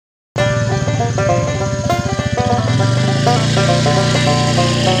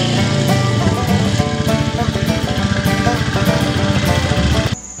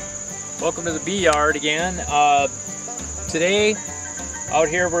Welcome to the bee yard again. Today out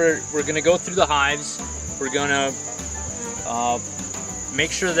here we're going to go through the hives. We're going to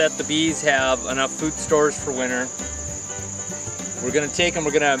make sure that the bees have enough food stores for winter. We're going to take them,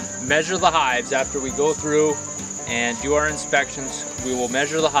 we're going to measure the hives after we go through and do our inspections. We will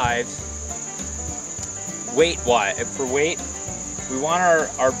measure the hives. For weight, we want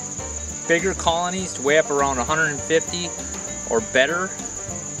our bigger colonies to weigh up around 150 or better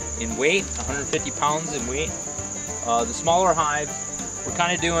in weight, 150 pounds in weight. The smaller hives, we're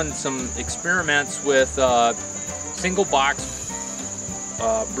kind of doing some experiments with single box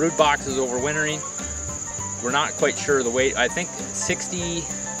brood boxes overwintering. We're not quite sure the weight. I think 60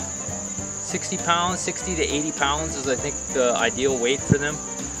 pounds, 60 to 80 pounds is I think the ideal weight for them.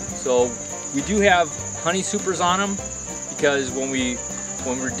 So we do have honey supers on them because when we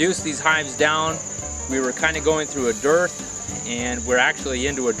reduced these hives down, we were kind of going through a dearth, and we're actually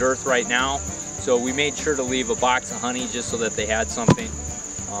into a dearth right now. So we made sure to leave a box of honey just so that they had something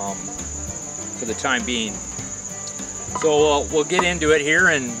for the time being. So we'll get into it here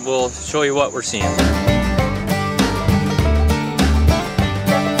and we'll show you what we're seeing.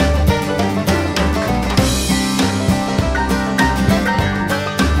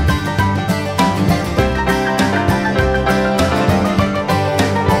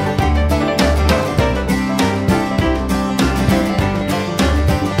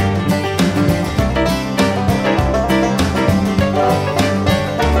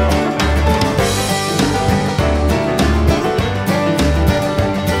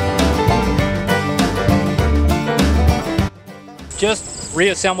 Just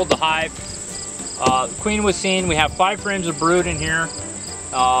reassembled the hive. Queen was seen. We have 5 frames of brood in here,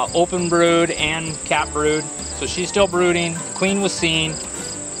 open brood and cap brood. So she's still brooding. Queen was seen.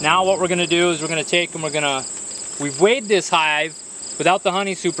 Now what we're going to do is we're going to take them. We've weighed this hive without the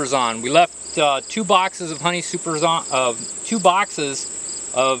honey supers on. We left 2 boxes of honey supers on, 2 boxes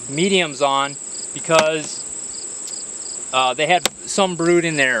of mediums on because they had some brood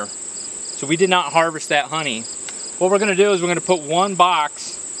in there. So we did not harvest that honey. What we're going to do is we're going to put 1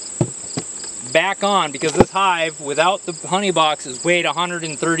 box back on because this hive without the honey box is weighed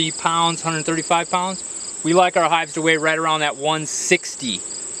 130 pounds, 135 pounds. We like our hives to weigh right around that 160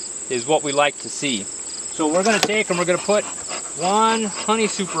 is what we like to see. So we're going to take them, we're going to put 1 honey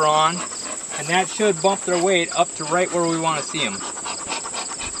super on, and that should bump their weight up to right where we want to see them.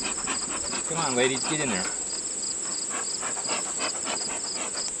 Come on ladies, get in there.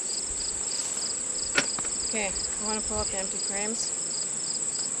 Okay, I want to pull up the empty frames.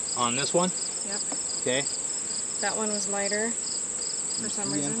 On this one? Yep. Okay. That one was lighter for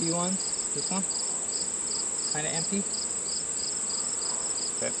some reason. The empty one? This one? Kind of empty?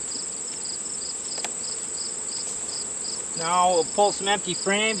 Okay. Now we'll pull some empty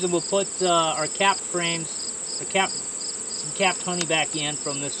frames and we'll put our capped frames, some capped honey back in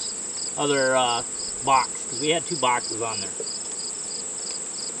from this other box because we had 2 boxes on there.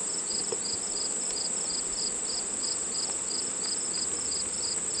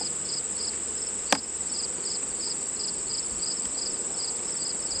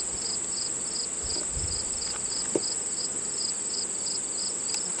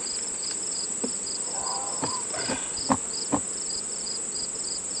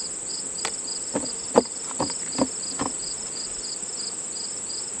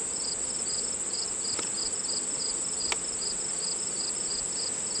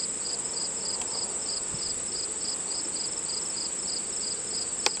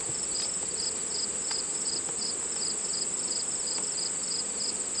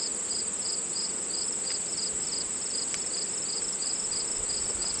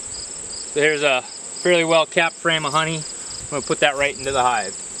 So here's a fairly well capped frame of honey. I'm going to put that right into the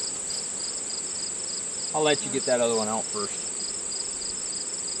hive. I'll let you get that other one out first.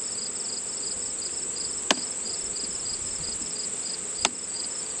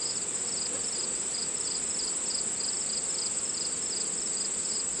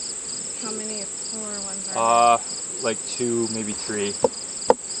 How many 4 ones are there? Like 2, maybe 3.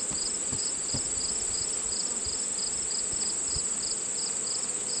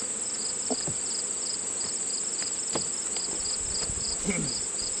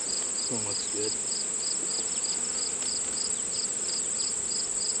 This one looks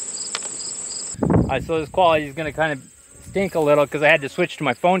good. Alright, so this quality is going to kind of stink a little because I had to switch to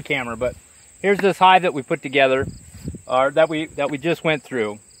my phone camera, but here's this hive that we put together, or that we just went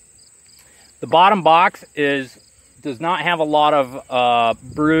through. The bottom box does not have a lot of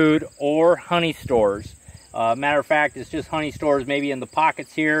brood or honey stores. Matter of fact, it's just honey stores maybe in the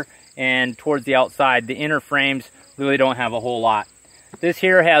pockets here and towards the outside. The inner frames really don't have a whole lot. This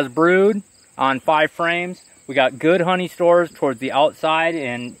here has brood on 5 frames. We got good honey stores towards the outside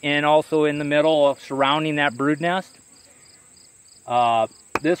and also in the middle surrounding that brood nest.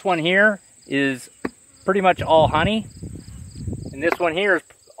 This one here is pretty much all honey, and this one here is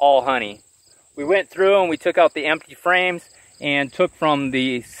all honey. We went through and we took out the empty frames and took from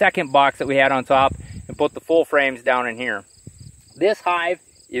the second box that we had on top and put the full frames down in here. This hive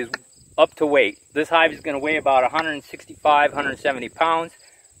is up to weight. This hive is going to weigh about 165, 170 pounds.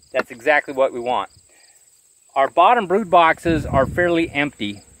 That's exactly what we want. Our bottom brood boxes are fairly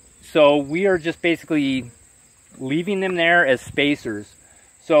empty, so we are just basically leaving them there as spacers.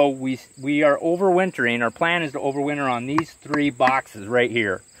 So we are overwintering. Our plan is to overwinter on these 3 boxes right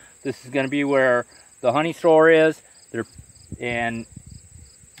here. This is going to be where the honey store is, and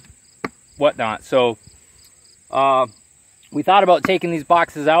whatnot. So we thought about taking these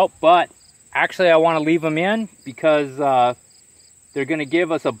boxes out, but actually I want to leave them in because they're going to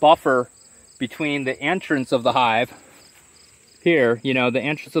give us a buffer between the entrance of the hive here, you know, the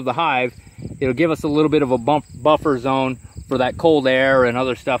entrance of the hive. It'll give us a little bit of a buffer zone for that cold air and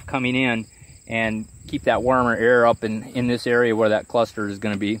other stuff coming in, and keep that warmer air up in this area where that cluster is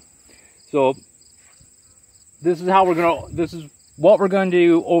going to be. So this is what we're going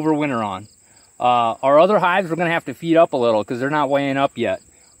to overwinter on. Our other hives we're going to have to feed up a little because they're not weighing up yet.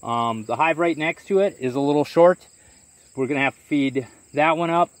 The hive right next to it is a little short. We're going to have to feed that one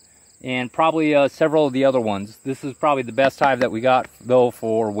up, and probably several of the other ones. This is probably the best hive that we got though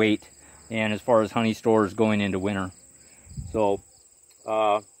for weight and as far as honey stores going into winter. So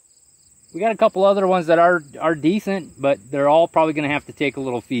we got a couple other ones that are decent, but they're all probably going to have to take a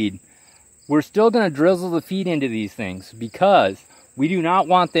little feed. We're still going to drizzle the feed into these things because we do not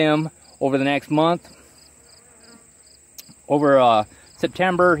want them over the next month, over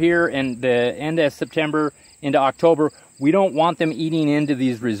September here and the end of September into October. We don't want them eating into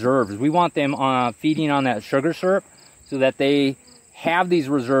these reserves. We want them feeding on that sugar syrup so that they have these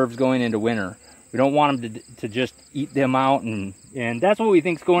reserves going into winter. We don't want them to just eat them out, and that's what we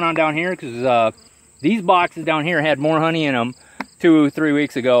think is going on down here, because these boxes down here had more honey in them 2-3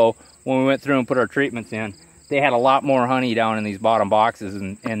 weeks ago when we went through and put our treatments in. They had a lot more honey down in these bottom boxes,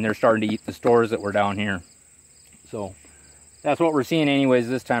 and they're starting to eat the stores that were down here. So that's what we're seeing anyways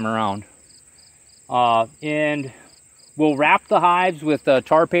this time around. And we'll wrap the hives with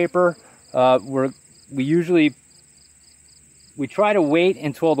tar paper. We try to wait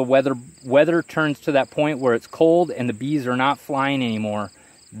until the weather turns to that point where it's cold and the bees are not flying anymore.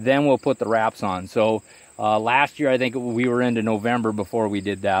 Then we'll put the wraps on. So last year I think we were into November before we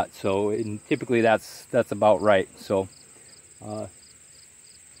did that. So typically that's about right. So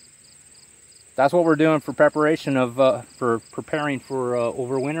that's what we're doing for preparation of for preparing for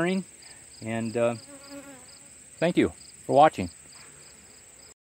overwintering. And thank you for watching.